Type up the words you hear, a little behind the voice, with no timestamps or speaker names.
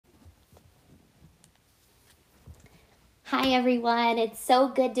Hi, everyone. It's so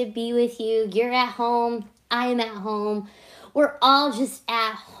good to be with you. You're at home. I'm at home. We're all just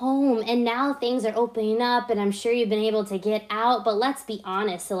at home, and now things are opening up, and I'm sure you've been able to get out. But let's be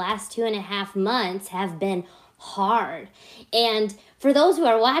honest, the last 2.5 months have been hard. And for those who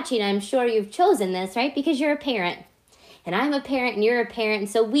are watching, I'm sure you've chosen this, right? Because you're a parent. And I'm a parent and you're a parent, and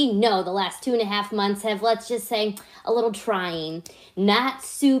so we know the last 2.5 months have, let's just say, a little trying. Not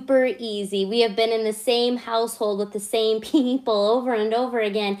super easy. We have been in the same household with the same people over and over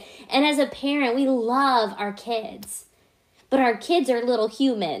again. And as a parent, we love our kids. But our kids are little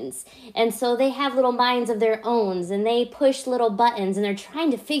humans, and so they have little minds of their own, and they push little buttons, and they're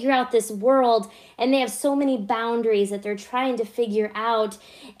trying to figure out this world, and they have so many boundaries that they're trying to figure out.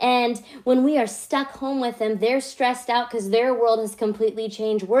 And when we are stuck home with them, they're stressed out because their world has completely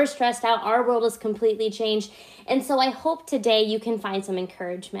changed. We're stressed out. Our world has completely changed. And so I hope today you can find some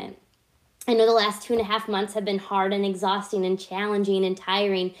encouragement. I know the last 2.5 months have been hard and exhausting and challenging and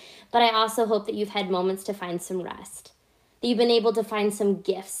tiring, but I also hope that you've had moments to find some rest. That you've been able to find some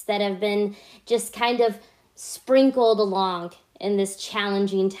gifts that have been just kind of sprinkled along in this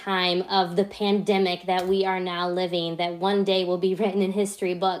challenging time of the pandemic that we are now living, that one day will be written in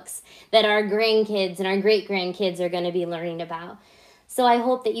history books, that our grandkids and our great-grandkids are going to be learning about. So I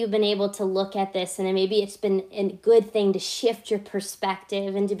hope that you've been able to look at this, and maybe it's been a good thing to shift your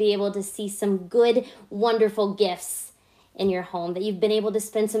perspective and to be able to see some good, wonderful gifts in your home, that you've been able to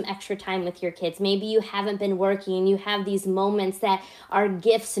spend some extra time with your kids. Maybe you haven't been working. You have these moments that are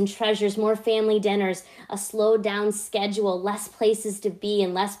gifts and treasures, more family dinners, a slowed down schedule, less places to be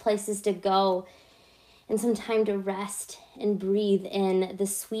and less places to go, and some time to rest and breathe in the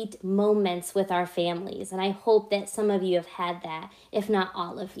sweet moments with our families. And I hope that some of you have had that, if not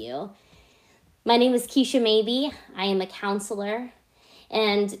all of you. My name is Keshia Maybee. I am a counselor,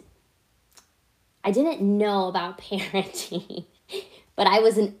 and I didn't know about parenting, but I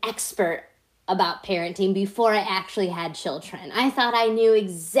was an expert about parenting before I actually had children. I thought I knew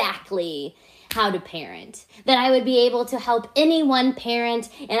exactly how to parent, that I would be able to help anyone parent,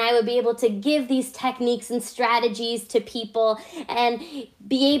 and I would be able to give these techniques and strategies to people and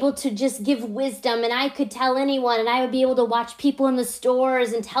be able to just give wisdom, and I could tell anyone, and I would be able to watch people in the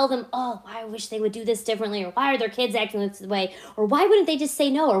stores and tell them, oh, I wish they would do this differently, or why are their kids acting this way, or why wouldn't they just say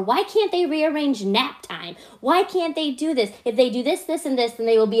no, or why can't they rearrange nap time? Why can't they do this? If they do this, this, and this, then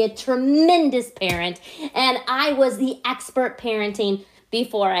they will be a tremendous parent. And I was the expert parenting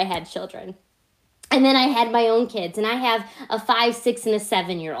before I had children. And then I had my own kids, and I have a 5, 6, and a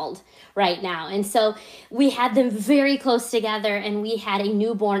 7-year-old right now. And so we had them very close together, and we had a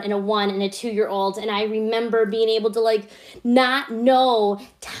newborn and a 1 and a 2-year-old. And I remember being able to not know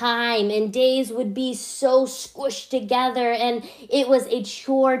time, and days would be so squished together, and it was a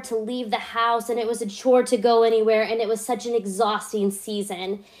chore to leave the house, and it was a chore to go anywhere, and it was such an exhausting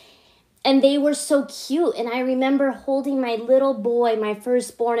season. And they were so cute. And I remember holding my little boy, my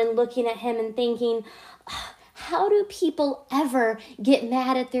firstborn, and looking at him and thinking, how do people ever get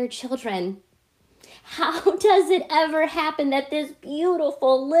mad at their children? How does it ever happen that this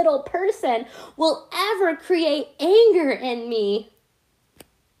beautiful little person will ever create anger in me?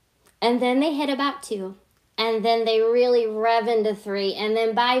 And then they hit about 2. And then they really rev into 3. And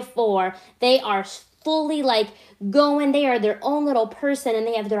then by 4, they are fully going. They are their own little person, and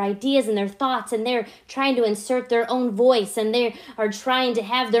they have their ideas and their thoughts, and they're trying to insert their own voice, and they are trying to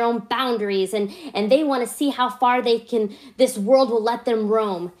have their own boundaries, and they want to see how far this world will let them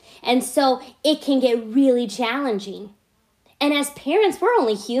roam. And so it can get really challenging. And as parents, we're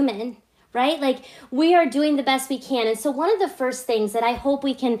only human, right? We are doing the best we can. And so one of the first things that I hope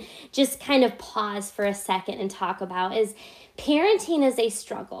we can just kind of pause for a second and talk about is parenting is a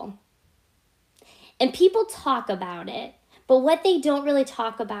struggle. And people talk about it, but what they don't really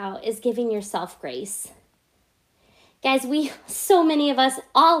talk about is giving yourself grace. Guys, so many of us,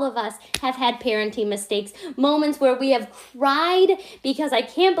 all of us, have had parenting mistakes, moments where we have cried because I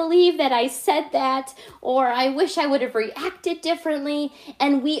can't believe that I said that, or I wish I would have reacted differently.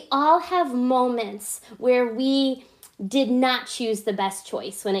 And we all have moments where we did not choose the best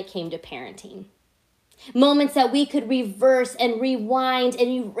choice when it came to parenting. Moments that we could reverse and rewind and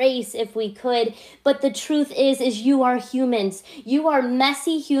erase if we could. But the truth is you are humans. You are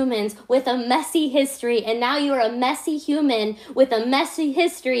messy humans with a messy history. And now you are a messy human with a messy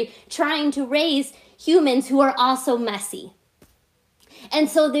history trying to raise humans who are also messy. And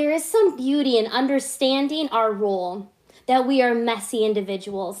so there is some beauty in understanding our role, that we are messy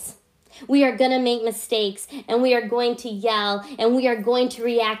individuals. We are going to make mistakes, and we are going to yell, and we are going to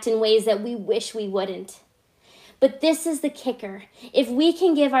react in ways that we wish we wouldn't. But this is the kicker. If we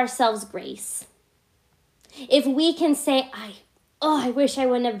can give ourselves grace, If we can say, I wish I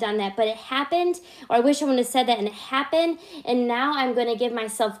wouldn't have done that, but it happened, or I wish I wouldn't have said that and it happened, and now I'm going to give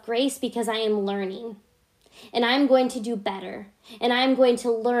myself grace because I am learning. And I'm going to do better, and I'm going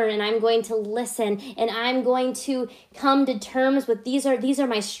to learn, and I'm going to listen, and I'm going to come to terms with these are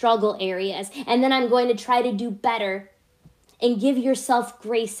my struggle areas, and then I'm going to try to do better. And give yourself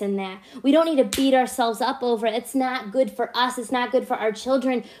grace in that. We don't need to beat ourselves up over it. It's not good for us. It's not good for our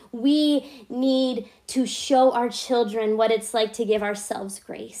children. We need to show our children what it's like to give ourselves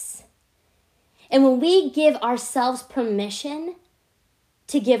grace. And when we give ourselves permission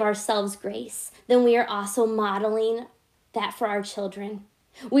to give ourselves grace, then we are also modeling that for our children.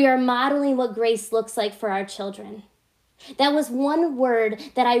 We are modeling what grace looks like for our children. That was one word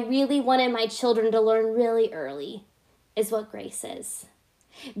that I really wanted my children to learn really early, is what grace is.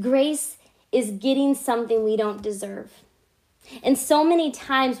 Grace is getting something we don't deserve. And so many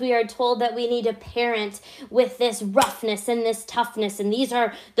times we are told that we need to parent with this roughness and this toughness, and these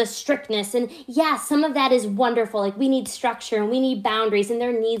are the strictness. And yeah, some of that is wonderful. Like, we need structure and we need boundaries, and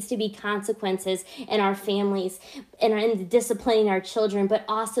there needs to be consequences in our families and in disciplining our children. But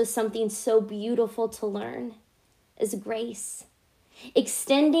also something so beautiful to learn is grace.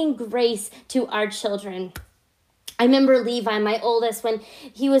 Extending grace to our children. I remember Levi, my oldest, when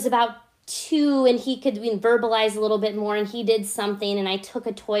he was about 2 and he could verbalize a little bit more, and he did something, and I took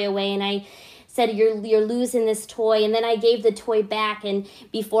a toy away and I said, you're losing this toy. And then I gave the toy back and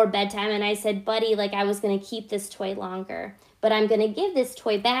before bedtime, and I said, buddy, like, I was going to keep this toy longer, but I'm going to give this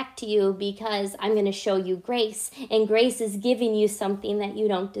toy back to you because I'm going to show you grace, and grace is giving you something that you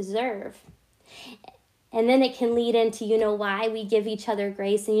don't deserve. And then it can lead into, why we give each other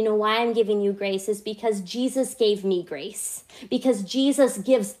grace. And why I'm giving you grace is because Jesus gave me grace. Because Jesus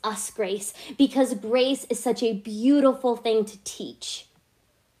gives us grace. Because grace is such a beautiful thing to teach.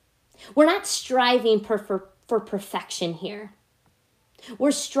 We're not striving for perfection here.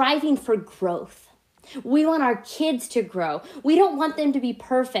 We're striving for growth. We want our kids to grow. We don't want them to be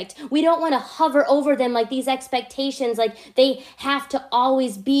perfect. We don't want to hover over them like these expectations, like they have to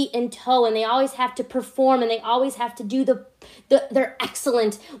always be in tow and they always have to perform and they always have to do they're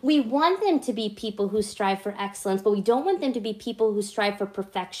excellent. We want them to be people who strive for excellence, but we don't want them to be people who strive for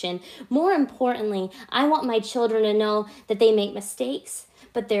perfection. More importantly, I want my children to know that they make mistakes,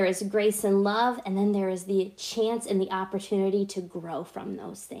 but there is grace and love, and then there is the chance and the opportunity to grow from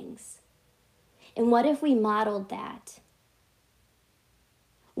those things. And what if we modeled that?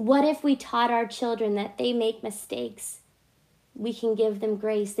 What if we taught our children that they make mistakes? We can give them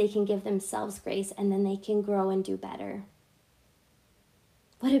grace, they can give themselves grace, and then they can grow and do better.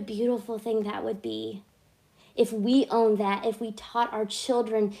 What a beautiful thing that would be if we own that, if we taught our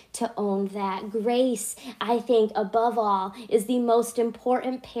children to own that. Grace, I think, above all, is the most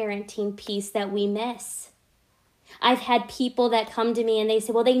important parenting piece that we miss. I've had people that come to me and they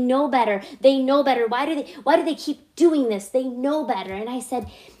say, well, they know better. They know better. Why do they keep doing this? They know better. And I said,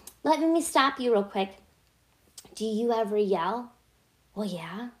 let me stop you real quick. Do you ever yell? Well,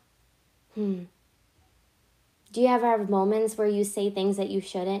 yeah. Do you ever have moments where you say things that you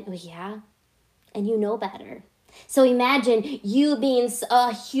shouldn't? Well, yeah. And you know better. So imagine you being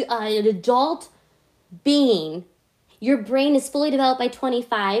an adult being. Your brain is fully developed by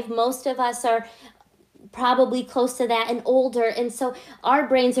 25. Most of us are probably close to that and older. And so our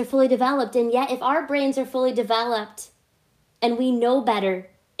brains are fully developed. And yet if our brains are fully developed and we know better,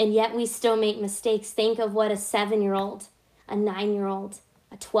 and yet we still make mistakes, think of what a 7-year-old, a 9-year-old,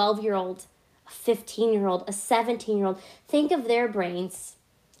 a 12-year-old, a 15-year-old, a 17-year-old, think of their brains.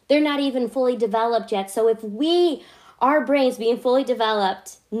 They're not even fully developed yet. So if our brains being fully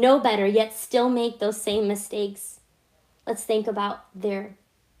developed, know better, yet still make those same mistakes, let's think about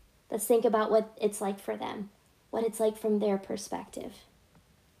what it's like for them, what it's like from their perspective.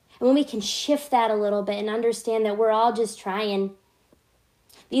 And when we can shift that a little bit and understand that we're all just trying.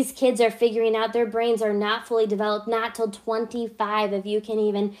 These kids are figuring out their brains are not fully developed, not till 25, if you can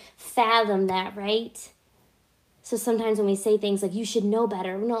even fathom that, right? So sometimes when we say things like, you should know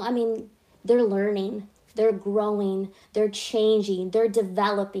better, no, they're learning, they're growing, they're changing, they're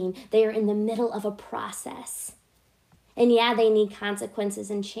developing, they are in the middle of a process. And yeah, they need consequences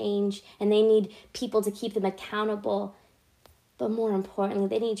and change, and they need people to keep them accountable. But more importantly,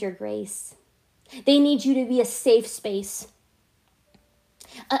 they need your grace. They need you to be a safe space.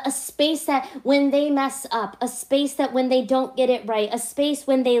 A space that when they mess up, a space that when they don't get it right, a space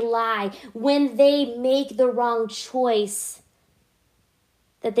when they lie, when they make the wrong choice,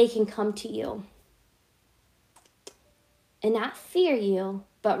 that they can come to you. And not fear you,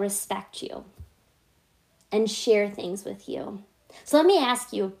 but respect you. And share things with you. So let me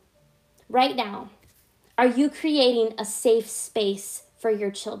ask you, right now, Are you creating a safe space for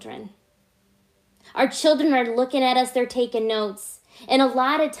your children? Our children are looking at us, they're taking notes. And a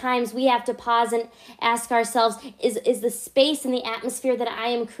lot of times we have to pause and ask ourselves, is the space and the atmosphere that I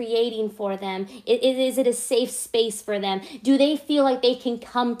am creating for them, is it a safe space for them? Do they feel like they can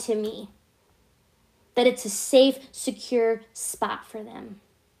come to me? That it's a safe, secure spot for them?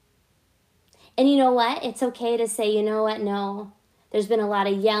 And you know what? It's okay to say, you know what? No. There's been a lot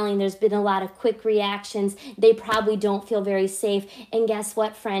of yelling. There's been a lot of quick reactions. They probably don't feel very safe. And guess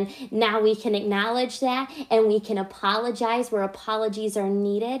what, friend? Now we can acknowledge that and we can apologize where apologies are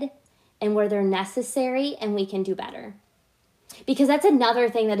needed and where they're necessary, and we can do better. Because that's another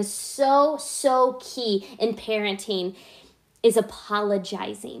thing that is so, so key in parenting is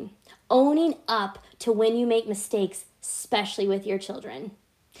apologizing. Owning up to when you make mistakes, especially with your children.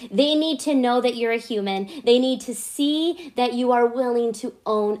 They need to know that you're a human. They need to see that you are willing to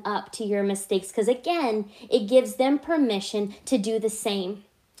own up to your mistakes, because again, it gives them permission to do the same.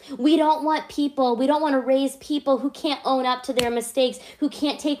 We don't want to raise people who can't own up to their mistakes, who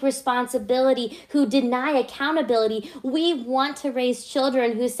can't take responsibility, who deny accountability. We want to raise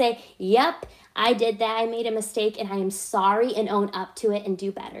children who say, yep, I did that, I made a mistake, and I am sorry, and own up to it and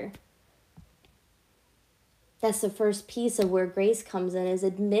do better. That's the first piece of where grace comes in, is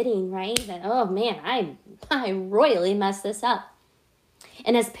admitting, right? That, oh man, I royally messed this up.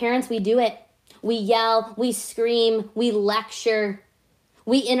 And as parents, we do it. We yell, we scream, we lecture,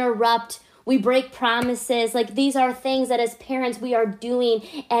 we interrupt, we break promises. Like, these are things that as parents we are doing,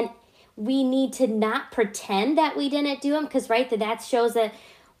 and we need to not pretend that we didn't do them, because right, that shows that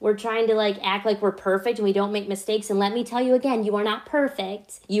we're trying to act like we're perfect and we don't make mistakes. And let me tell you again, you are not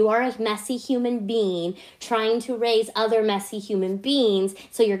perfect. You are a messy human being trying to raise other messy human beings.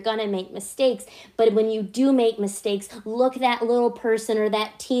 So you're going to make mistakes. But when you do make mistakes, look that little person or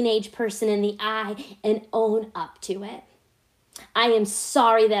that teenage person in the eye and own up to it. I am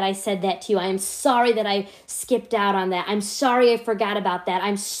sorry that I said that to you. I am sorry that I skipped out on that. I'm sorry I forgot about that.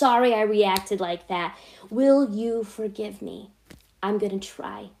 I'm sorry I reacted like that. Will you forgive me? I'm going to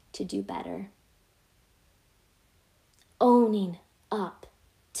try to do better. Owning up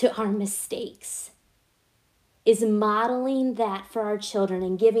to our mistakes is modeling that for our children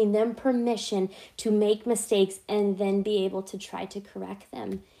and giving them permission to make mistakes and then be able to try to correct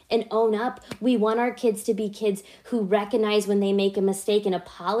them and own up. We want our kids to be kids who recognize when they make a mistake and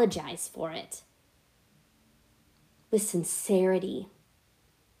apologize for it with sincerity.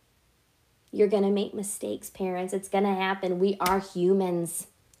 You're going to make mistakes, parents. It's going to happen. We are humans,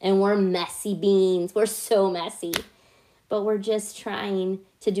 and we're messy beings. We're so messy. But we're just trying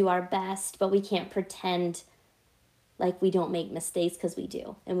to do our best, but we can't pretend like we don't make mistakes, because we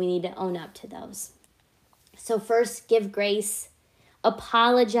do, and we need to own up to those. So first, give grace.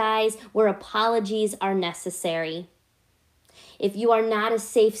 Apologize where apologies are necessary. If you are not a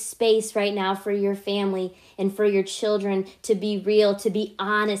safe space right now for your family and for your children to be real, to be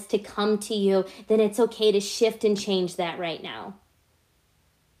honest, to come to you, then it's okay to shift and change that right now.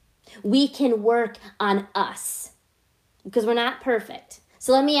 We can work on us because we're not perfect.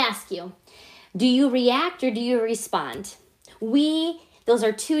 So let me ask you, do you react or do you respond? Those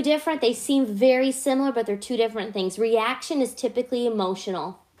are two different, they seem very similar, but they're two different things. Reaction is typically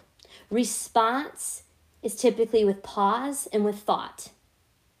emotional. Response is typically with pause and with thought.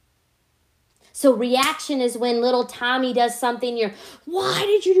 So reaction is when little Tommy does something, why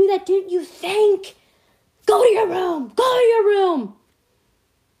did you do that? Didn't you think? Go to your room, go to your room.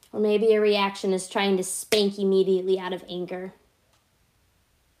 Or maybe a reaction is trying to spank immediately out of anger,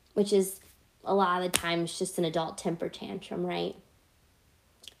 which is a lot of the times just an adult temper tantrum, right?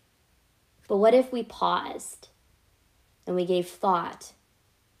 But what if we paused and we gave thought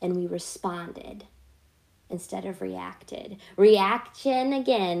and we responded instead of reacted? Reaction,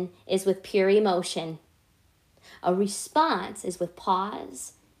 again, is with pure emotion. A response is with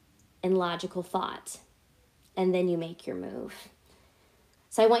pause and logical thought. And then you make your move.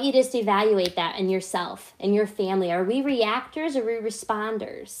 So I want you just to evaluate that in yourself and your family. Are we reactors or are we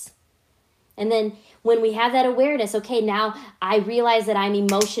responders? And then when we have that awareness, okay, now I realize that I'm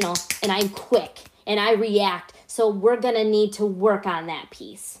emotional and I'm quick and I react. So we're going to need to work on that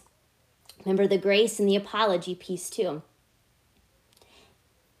piece. Remember the grace and the apology piece too.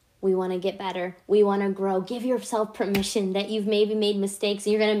 We want to get better. We want to grow. Give yourself permission that you've maybe made mistakes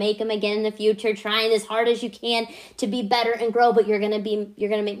and you're going to make them again in the future, trying as hard as you can to be better and grow, but you're going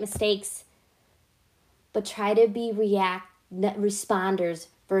to make mistakes. But try to be responders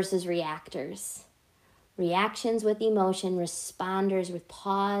versus reactors. Reactions with emotion, responders with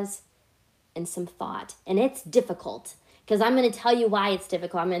pause and some thought. And it's difficult Because I'm going to tell you why it's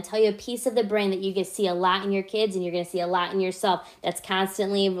difficult. I'm going to tell you a piece of the brain that you can see a lot in your kids, and you're going to see a lot in yourself that's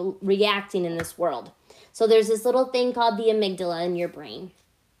constantly reacting in this world. So there's this little thing called the amygdala in your brain.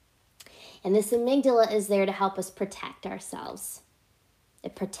 And this amygdala is there to help us protect ourselves.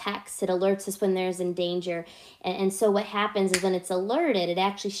 It protects, it alerts us when there's in danger. And so what happens is when it's alerted, it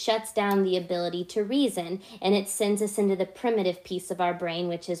actually shuts down the ability to reason, and it sends us into the primitive piece of our brain,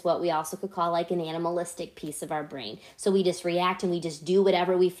 which is what we also could call like an animalistic piece of our brain. So we just react and we just do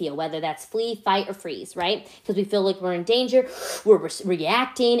whatever we feel, whether that's flee, fight, or freeze, right? Because we feel like we're in danger, we're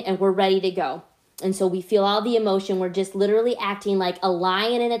reacting, and we're ready to go. And so we feel all the emotion. We're just literally acting like a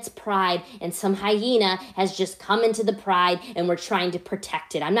lion in its pride, and some hyena has just come into the pride, and we're trying to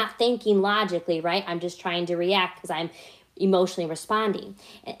protect it. I'm not thinking logically, right? I'm just trying to react because I'm emotionally responding.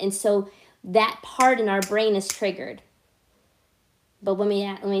 And so that part in our brain is triggered. But let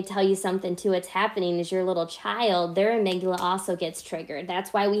me tell you something too. What's happening is your little child, their amygdala also gets triggered.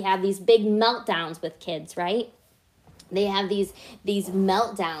 That's why we have these big meltdowns with kids, right? They have these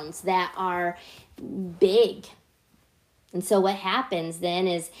meltdowns that are big. And so what happens then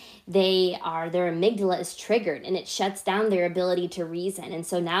is their amygdala is triggered, and it shuts down their ability to reason. And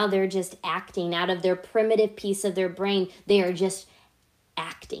so now they're just acting out of their primitive piece of their brain. They are just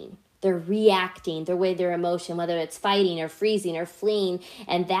acting. They're reacting their way, their emotion, whether it's fighting or freezing or fleeing.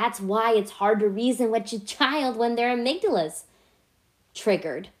 And that's why it's hard to reason with your child when their amygdala's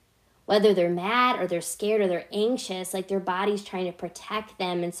triggered. Whether they're mad or they're scared or they're anxious, like their body's trying to protect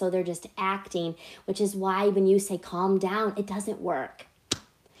them, and so they're just acting, which is why when you say calm down, it doesn't work.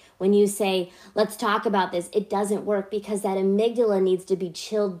 When you say, let's talk about this, it doesn't work, because that amygdala needs to be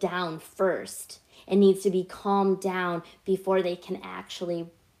chilled down first. It needs to be calmed down before they can actually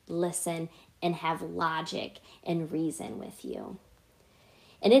listen and have logic and reason with you.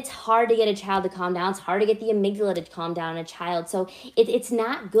 And it's hard to get a child to calm down. It's hard to get the amygdala to calm down in a child. So it's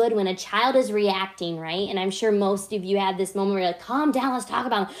not good when a child is reacting, right? And I'm sure most of you had this moment where you're like, calm down, let's talk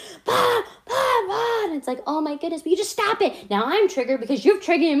about it. Bah, bah, bah. And it's like, oh my goodness, but you just stop it. Now I'm triggered because you've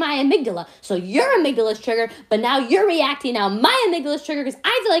triggered my amygdala. So your amygdala is triggered, but now you're reacting. Now my amygdala is triggered because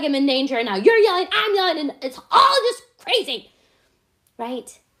I feel like I'm in danger. And now you're yelling, I'm yelling, and it's all just crazy,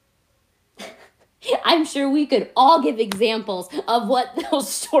 right? I'm sure we could all give examples of what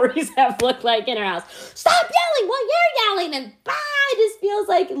those stories have looked like in our house. Stop yelling! Well, you're yelling, and it just feels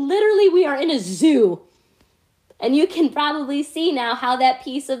like literally we are in a zoo. And you can probably see now how that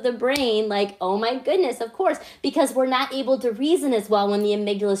piece of the brain, like, oh my goodness, of course, because we're not able to reason as well when the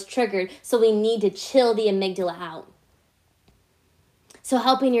amygdala is triggered, so we need to chill the amygdala out. So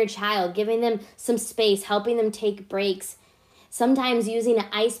helping your child, giving them some space, helping them take breaks. Sometimes using an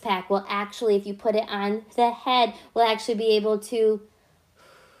ice pack will actually, if you put it on the head, will actually be able to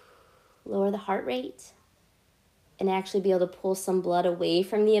lower the heart rate and actually be able to pull some blood away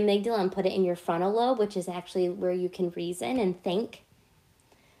from the amygdala and put it in your frontal lobe, which is actually where you can reason and think.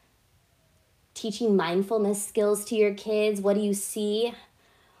 Teaching mindfulness skills to your kids. What do you see?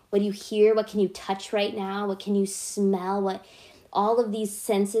 What do you hear? What can you touch right now? What can you smell? All of these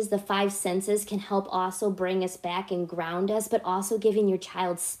senses, the 5 senses, can help also bring us back and ground us, but also giving your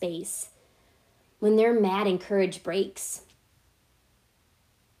child space. When they're mad, encourage breaks.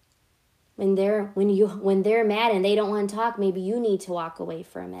 When they're mad and they don't want to talk, maybe you need to walk away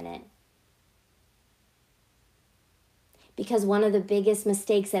for a minute. Because one of the biggest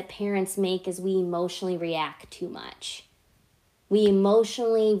mistakes that parents make is we emotionally react too much. We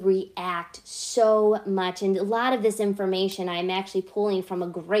emotionally react so much. And a lot of this information I'm actually pulling from a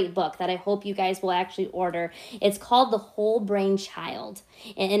great book that I hope you guys will actually order. It's called The Whole Brain Child.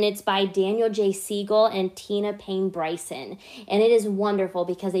 And it's by Daniel J. Siegel and Tina Payne Bryson. And it is wonderful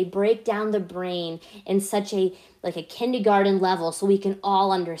because they break down the brain in such a kindergarten level so we can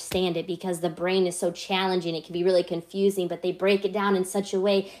all understand it, because the brain is so challenging. It can be really confusing, but they break it down in such a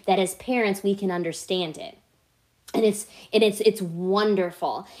way that as parents we can understand it. And it's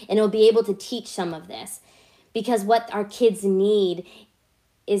wonderful. And it'll be able to teach some of this, because what our kids need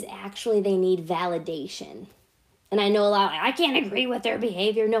is actually they need validation. And I know a lot, I can't agree with their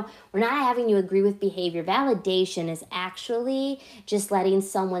behavior. No, we're not having you agree with behavior. Validation is actually just letting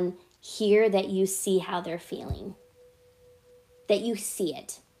someone hear that you see how they're feeling, that you see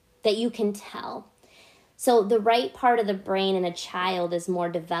it, that you can tell. So the right part of the brain in a child is more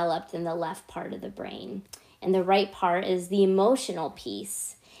developed than the left part of the brain. And the right part is the emotional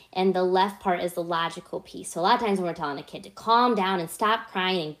piece, and the left part is the logical piece. So a lot of times when we're telling a kid to calm down and stop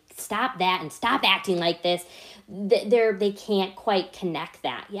crying and stop that and stop acting like this, they can't quite connect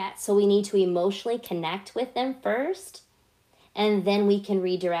that yet. So we need to emotionally connect with them first, And then we can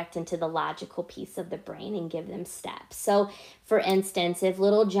redirect into the logical piece of the brain and give them steps. So, for instance, if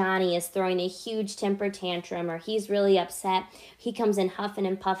little Johnny is throwing a huge temper tantrum or he's really upset, he comes in huffing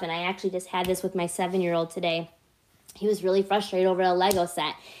and puffing. I actually just had this with my 7-year-old today. He was really frustrated over a Lego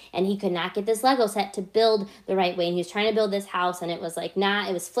set, and he could not get this Lego set to build the right way. And he was trying to build this house, and it was like,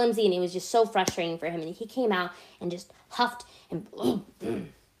 it was flimsy, and it was just so frustrating for him. And he came out and just huffed and I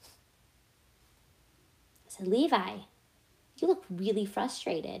said, Levi, you look really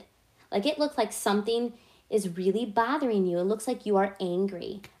frustrated. Like, it looked like something is really bothering you. It looks like you are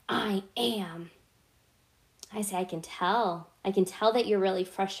angry. I am. I say, I can tell. I can tell that you're really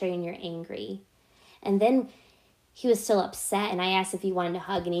frustrated and you're angry. And then he was still upset, and I asked if he wanted a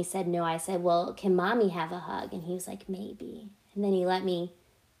hug, and he said no. I said, well, can mommy have a hug? And he was like, maybe. And then he let me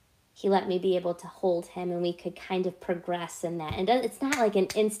be able to hold him, and we could kind of progress in that. And it's not like an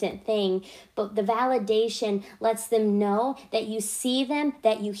instant thing, but the validation lets them know that you see them,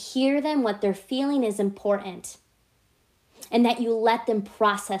 that you hear them, what they're feeling is important, and that you let them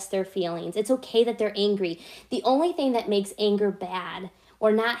process their feelings. It's okay that they're angry. The only thing that makes anger bad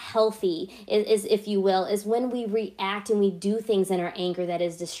or not healthy is, if you will, is when we react and we do things in our anger that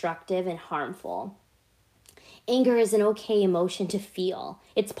is destructive and harmful. Anger is an okay emotion to feel.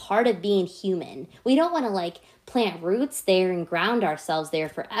 It's part of being human. We don't want to plant roots there and ground ourselves there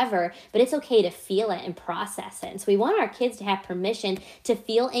forever, but it's okay to feel it and process it. And so we want our kids to have permission to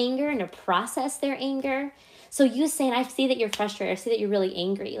feel anger and to process their anger. So you saying, I see that you're frustrated, I see that you're really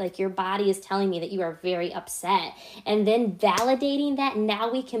angry, like your body is telling me that you are very upset, and then validating that, now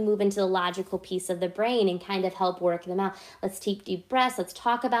we can move into the logical piece of the brain and kind of help work them out. Let's take deep breaths, let's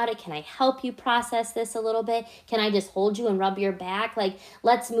talk about it. Can I help you process this a little bit? Can I just hold you and rub your back?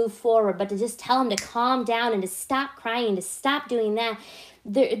 Let's move forward, but to just tell them to calm down and to stop crying, to stop doing that.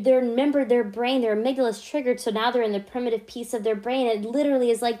 Remember, their brain, their amygdala is triggered, so now they're in the primitive piece of their brain. It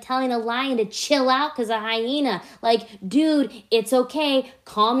literally is like telling a lion to chill out because a hyena. Dude, it's okay.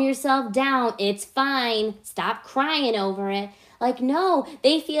 Calm yourself down. It's fine. Stop crying over it. No,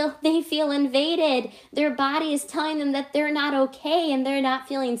 they feel invaded. Their body is telling them that they're not okay and they're not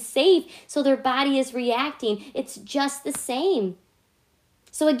feeling safe, so their body is reacting. It's just the same.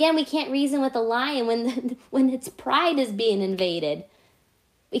 So again, we can't reason with a lion when its pride is being invaded.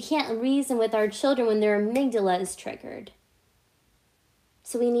 We can't reason with our children when their amygdala is triggered.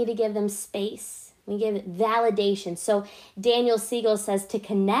 So we need to give them space. We give it validation. So Daniel Siegel says to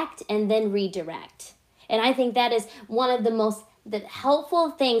connect and then redirect. And I think that is one of the helpful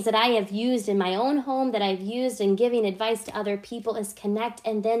things that I have used in my own home, that I've used in giving advice to other people, is connect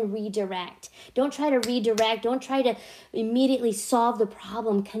and then redirect. Don't try to redirect. Don't try to immediately solve the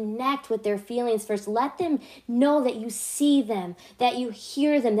problem. Connect with their feelings first. Let them know that you see them, that you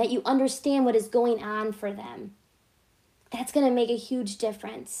hear them, that you understand what is going on for them. That's going to make a huge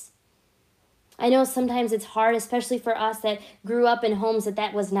difference. I know sometimes it's hard, especially for us that grew up in homes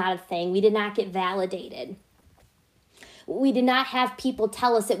that was not a thing. We did not get validated. We did not have people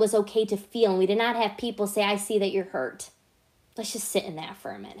tell us it was okay to feel, and we did not have people say, I see that you're hurt. Let's just sit in that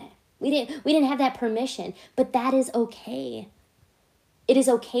for a minute. We didn't have that permission, but that is okay. It is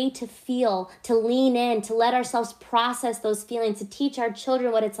okay to feel, to lean in, to let ourselves process those feelings, to teach our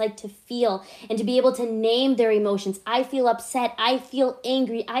children what it's like to feel, and to be able to name their emotions. I feel upset, I feel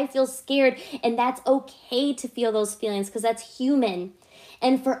angry, I feel scared, and that's okay to feel those feelings because that's human.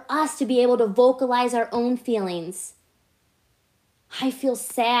 And for us to be able to vocalize our own feelings. I feel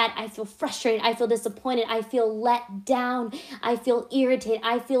sad, I feel frustrated, I feel disappointed, I feel let down, I feel irritated,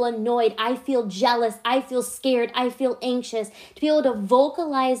 I feel annoyed, I feel jealous, I feel scared, I feel anxious. To be able to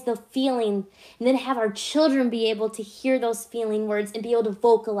vocalize the feeling and then have our children be able to hear those feeling words and be able to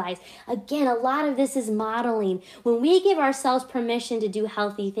vocalize. Again, a lot of this is modeling. When we give ourselves permission to do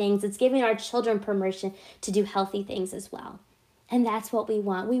healthy things, it's giving our children permission to do healthy things as well. And that's what we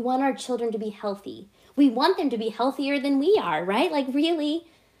want. We want our children to be healthy. We want them to be healthier than we are, right? Really,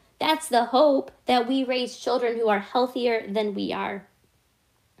 that's the hope, that we raise children who are healthier than we are.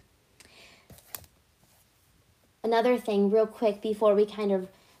 Another thing real quick before we kind of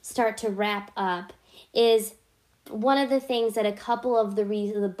start to wrap up is one of the things that a couple of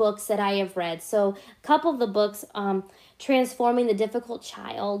the books that I have read. So a couple of the books, Transforming the Difficult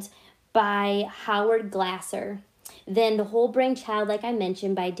Child by Howard Glasser. Then The Whole Brain Child, like I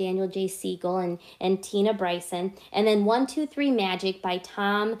mentioned, by Daniel J. Siegel and Tina Bryson. And then 1, 2, 3 Magic by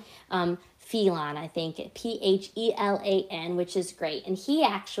Tom Phelan, I think, Phelan, which is great. And he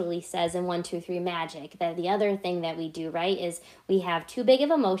actually says in 1, 2, 3 Magic that the other thing that we do, right, is we have too big of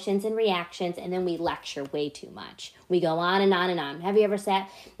emotions and reactions, and then we lecture way too much. We go on and on and on. Have you ever sat,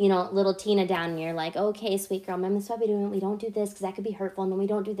 little Tina down and you're like, okay, sweet girl, remember this is what we do. We don't do this because that could be hurtful, and then we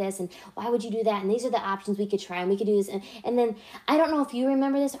don't do this, and why would you do that? And these are the options we could try, and we could do this. And then, I don't know if you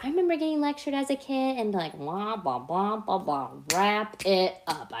remember this. I remember getting lectured as a kid and like, blah, blah, blah, blah, blah, wrap it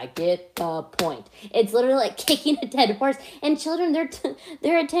up. I get the point. It's literally like kicking a dead horse. And children,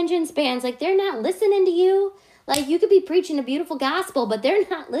 their attention spans, like they're not listening to you. Like you could be preaching a beautiful gospel, but they're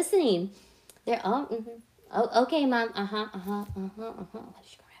not listening. They're, oh, okay, mom. Let's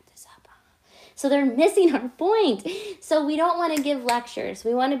wrap this up. So they're missing our point. So we don't want to give lectures.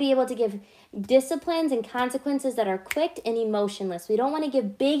 We want to be able to give disciplines and consequences that are quick and emotionless. We don't want to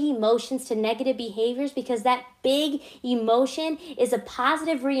give big emotions to negative behaviors because that big emotion is a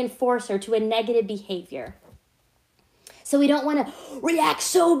positive reinforcer to a negative behavior. So we don't want to react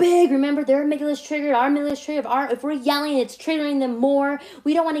so big. Remember, their amygdala is triggered, our amygdala is triggered. If we're yelling, it's triggering them more.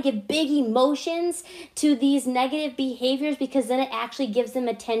 We don't want to give big emotions to these negative behaviors because then it actually gives them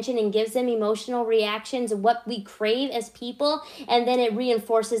attention and gives them emotional reactions of what we crave as people, and then it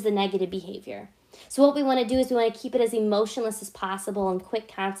reinforces the negative behavior. So what we want to do is we want to keep it as emotionless as possible and quick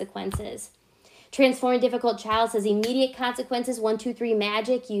consequences. Transforming a difficult child says immediate consequences, 1, 2, 3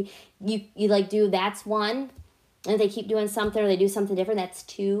 Magic. You like do, that's 1. And if they keep doing something or they do something different, that's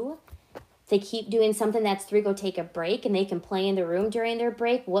 2. If they keep doing something, that's 3. Go take a break, and they can play in the room during their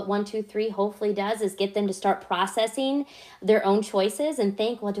break. What 1, 2, 3 hopefully does is get them to start processing their own choices and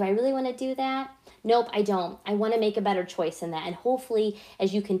think, well, do I really want to do that? Nope, I don't. I want to make a better choice in that. And hopefully,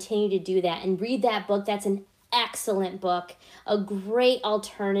 as you continue to do that and read that book, that's an excellent book, a great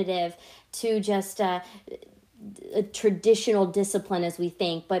alternative to just a traditional discipline as we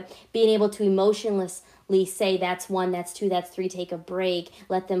think, but being able to emotionlessly say that's 1, that's 2, that's 3, take a break,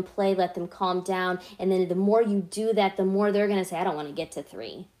 let them play, let them calm down. And then the more you do that, the more they're going to say, I don't want to get to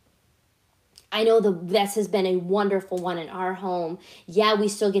 3. I know this has been a wonderful one in our home. Yeah, we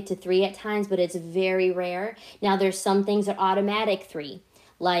still get to 3 at times, but it's very rare. Now there's some things that are automatic 3,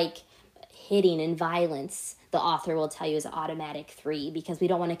 like hitting and violence. The author will tell you is automatic 3 because we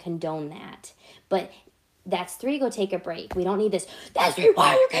don't want to condone that. But that's 3, go take a break. We don't need this. That's 3,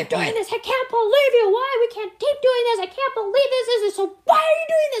 why you keep doing this? I can't believe you. Why we can't keep doing this? I can't believe this is so. Why are you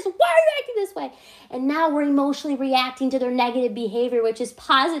doing this? Why are you acting this way? And now we're emotionally reacting to their negative behavior, which is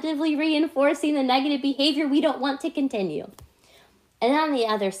positively reinforcing the negative behavior we don't want to continue. And on the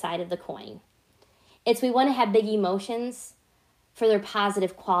other side of the coin, it's we want to have big emotions for their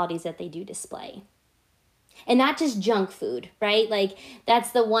positive qualities that they do display. And not just junk food, right? Like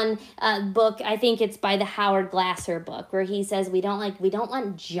that's the one book, I think it's by the Howard Glasser book, where he says we don't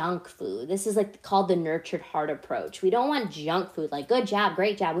want junk food. This is like called the nurtured heart approach. We don't want junk food, like good job,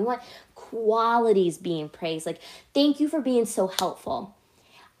 great job. We want qualities being praised. Like, thank you for being so helpful.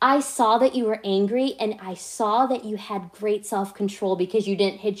 I saw that you were angry, and I saw that you had great self-control because you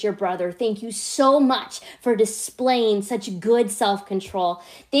didn't hit your brother. Thank you so much for displaying such good self-control.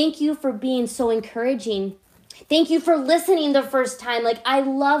 Thank you for being so encouraging. Thank you for listening the first time. Like, I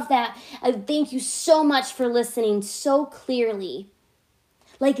love that. Thank you so much for listening so clearly.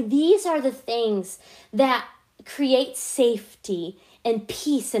 Like, these are the things that create safety and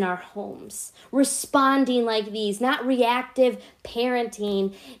peace in our homes. Responding like these, not reactive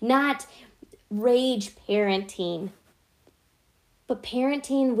parenting, not rage parenting, but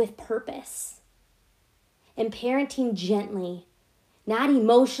parenting with purpose and parenting gently. Not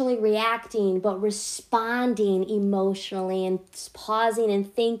emotionally reacting, but responding emotionally and pausing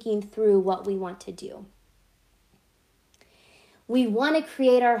and thinking through what we want to do. We want to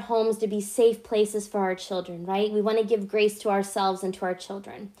create our homes to be safe places for our children, right? We want to give grace to ourselves and to our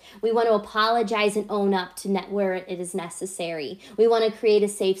children. We want to apologize and own up to where it is necessary. We want to create a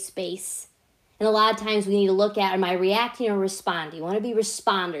safe space. And a lot of times we need to look at, am I reacting or responding? We want to be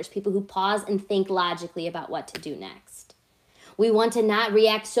responders, people who pause and think logically about what to do next. We want to not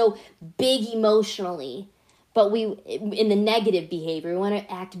react so big emotionally, but in the negative behavior. We want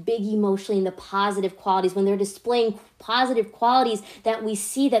to act big emotionally in the positive qualities when they're displaying positive qualities that we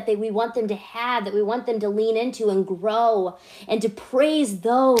see that we want them to have, that we want them to lean into and grow, and to praise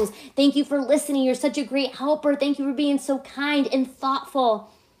those. Thank you for listening. You're such a great helper. Thank you for being so kind and thoughtful.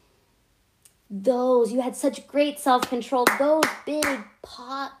 You had such great self-control. Those big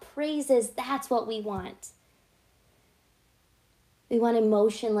praises, that's what we want. We want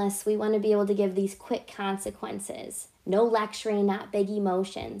emotionless. We want to be able to give these quick consequences. No lecturing, not big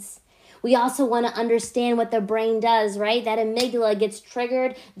emotions. We also want to understand what the brain does, right? That amygdala gets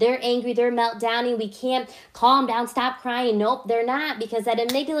triggered. They're angry. They're meltdowning. We can't calm down, stop crying. Nope, they're not, because that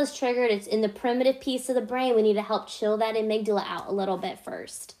amygdala is triggered. It's in the primitive piece of the brain. We need to help chill that amygdala out a little bit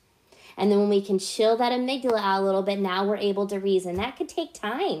first. And then when we can chill that amygdala out a little bit, now we're able to reason. That could take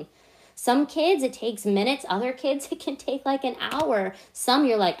time. Some kids, it takes minutes. Other kids, it can take like an hour. Some,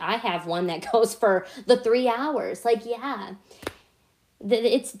 you're like, I have one that goes for the 3 hours. Like, yeah,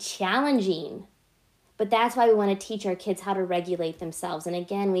 it's challenging. But that's why we want to teach our kids how to regulate themselves. And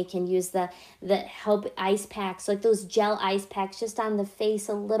again, we can use the help ice packs, like those gel ice packs, just on the face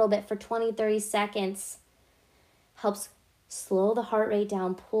a little bit for 20, 30 seconds. Helps slow the heart rate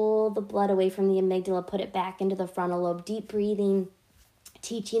down, pull the blood away from the amygdala, put it back into the frontal lobe. Deep breathing,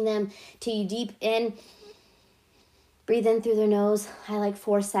 teaching them to deep in, breathe in through their nose. I like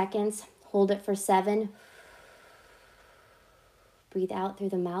 4 seconds. Hold it for 7. Breathe out through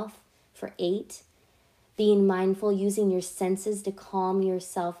the mouth for 8. Being mindful, using your senses to calm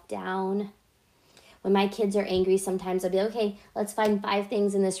yourself down. When my kids are angry, sometimes I'll be, okay, let's find 5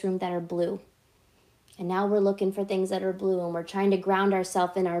 things in this room that are blue. And now we're looking for things that are blue, and we're trying to ground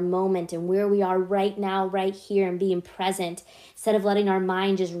ourselves in our moment and where we are right now, right here, and being present instead of letting our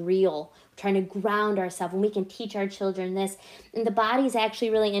mind just reel. We're trying to ground ourselves, and we can teach our children this. And the body is actually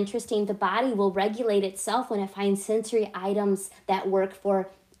really interesting. The body will regulate itself when it finds sensory items that work for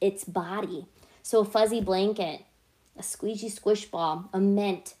its body. So a fuzzy blanket, a squeegee squish ball, a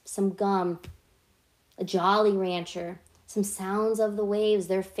mint, some gum, a Jolly Rancher, some sounds of the waves,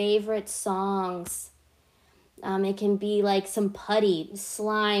 their favorite songs. It can be like some putty,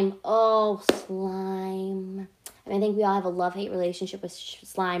 slime. Oh, slime. I mean, I think we all have a love-hate relationship with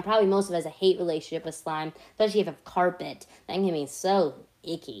slime. Probably most of us a hate relationship with slime, especially if you have carpet. That can be so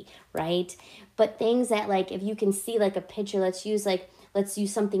icky, right? But things that, like, if you can see like a picture, let's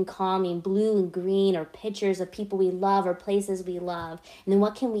use something calming, blue and green, or pictures of people we love or places we love. And then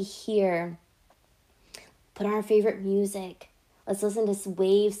what can we hear? Put on our favorite music. Let's listen to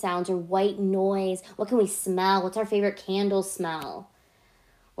wave sounds or white noise. What can we smell? What's our favorite candle smell?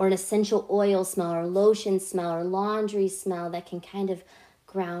 Or an essential oil smell, or lotion smell, or laundry smell that can kind of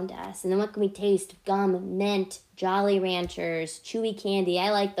ground us. And then what can we taste? Gum, mint, Jolly Ranchers, chewy candy.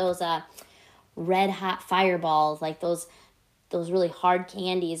 I like those red hot fireballs, like those really hard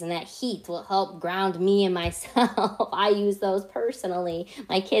candies, and that heat will help ground me and myself. I use those personally.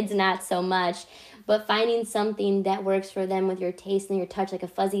 My kids not so much. But finding something that works for them with your taste and your touch, like a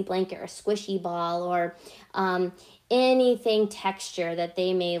fuzzy blanket or a squishy ball, or anything texture that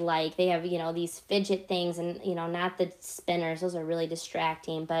they may like. They have, these fidget things, and, not the spinners. Those are really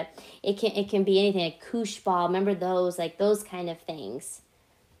distracting, but it can be anything, a koosh ball. Remember those, like those kind of things.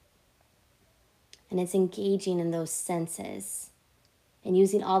 And it's engaging in those senses and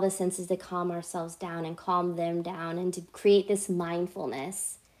using all the senses to calm ourselves down and calm them down and to create this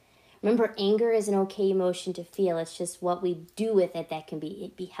mindfulness. Remember, anger is an okay emotion to feel. It's just what we do with it that can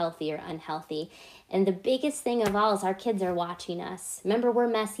be healthy or unhealthy. And the biggest thing of all is our kids are watching us. Remember, we're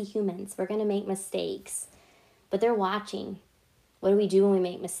messy humans. We're going to make mistakes. But they're watching. What do we do when we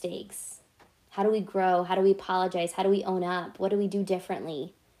make mistakes? How do we grow? How do we apologize? How do we own up? What do we do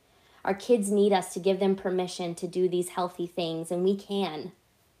differently? Our kids need us to give them permission to do these healthy things, and we can.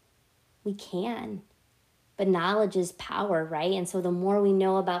 We can. But knowledge is power, right? And so the more we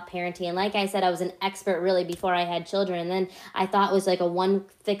know about parenting, and like I said, I was an expert really before I had children, and then I thought it was like a one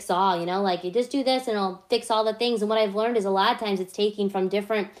fix all, like you just do this and it'll fix all the things. And what I've learned is a lot of times it's taking from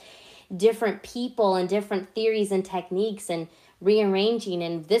different people and different theories and techniques and rearranging,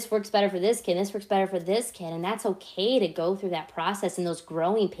 and this works better for this kid, this works better for this kid, and that's okay to go through that process and those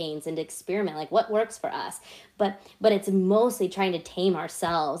growing pains and to experiment, like what works for us. But it's mostly trying to tame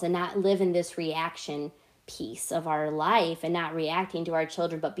ourselves and not live in this reaction piece of our life and not reacting to our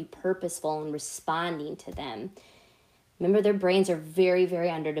children, but be purposeful and responding to them. Remember, their brains are very, very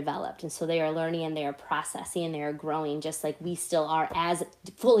underdeveloped, and so they are learning and they are processing and they are growing just like we still are as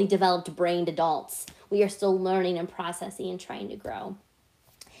fully developed brained adults. We are still learning and processing and trying to grow.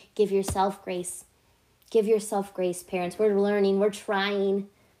 Give yourself grace. Give yourself grace, parents. We're learning. We're trying.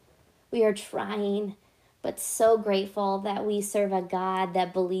 We are trying, but so grateful that we serve a God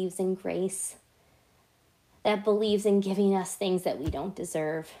that believes in grace, that believes in giving us things that we don't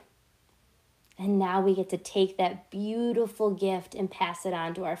deserve. And now we get to take that beautiful gift and pass it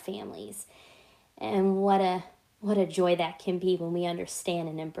on to our families. And what a joy that can be when we understand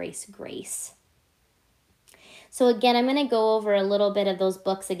and embrace grace. So again, I'm going to go over a little bit of those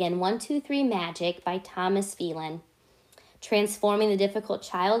books again. 1, 2, 3 Magic by Thomas Phelan. Transforming the Difficult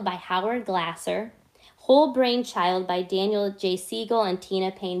Child by Howard Glasser. Whole Brain Child by Daniel J. Siegel and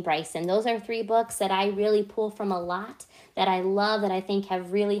Tina Payne Bryson. Those are 3 books that I really pull from a lot, that I love, that I think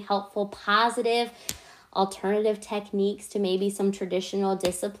have really helpful, positive, alternative techniques to maybe some traditional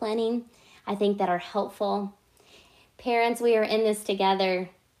disciplining, I think, that are helpful. Parents, we are in this together,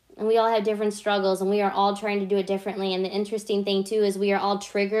 and we all have different struggles, and we are all trying to do it differently. And the interesting thing too is we are all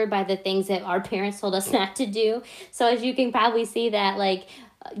triggered by the things that our parents told us not to do. So as you can probably see that, like,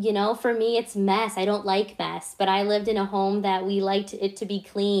 you know, for me it's mess. I don't like mess, but I lived in a home that we liked it to be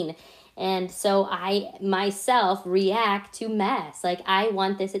clean. And so I myself react to mess. Like, I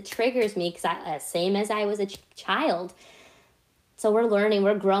want this, it triggers me, because same as I was a child. So we're learning,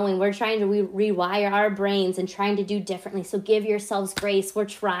 we're growing, we're trying to rewire our brains and trying to do differently. So give yourselves grace. We're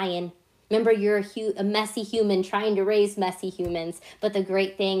trying. Remember, you're a messy human trying to raise messy humans. But the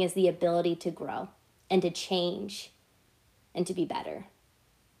great thing is the ability to grow and to change and to be better.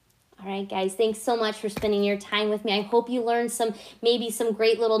 All right, guys, thanks so much for spending your time with me. I hope you learned maybe some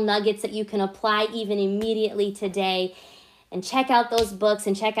great little nuggets that you can apply even immediately today. And check out those books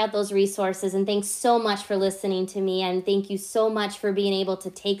and check out those resources. And thanks so much for listening to me. And thank you so much for being able to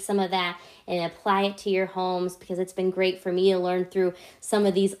take some of that and apply it to your homes, because it's been great for me to learn through some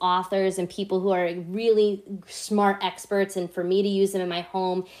of these authors and people who are really smart experts, and for me to use them in my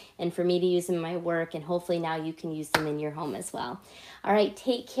home and for me to use them in my work. And hopefully now you can use them in your home as well. All right,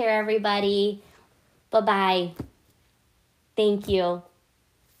 take care, everybody. Bye-bye. Thank you.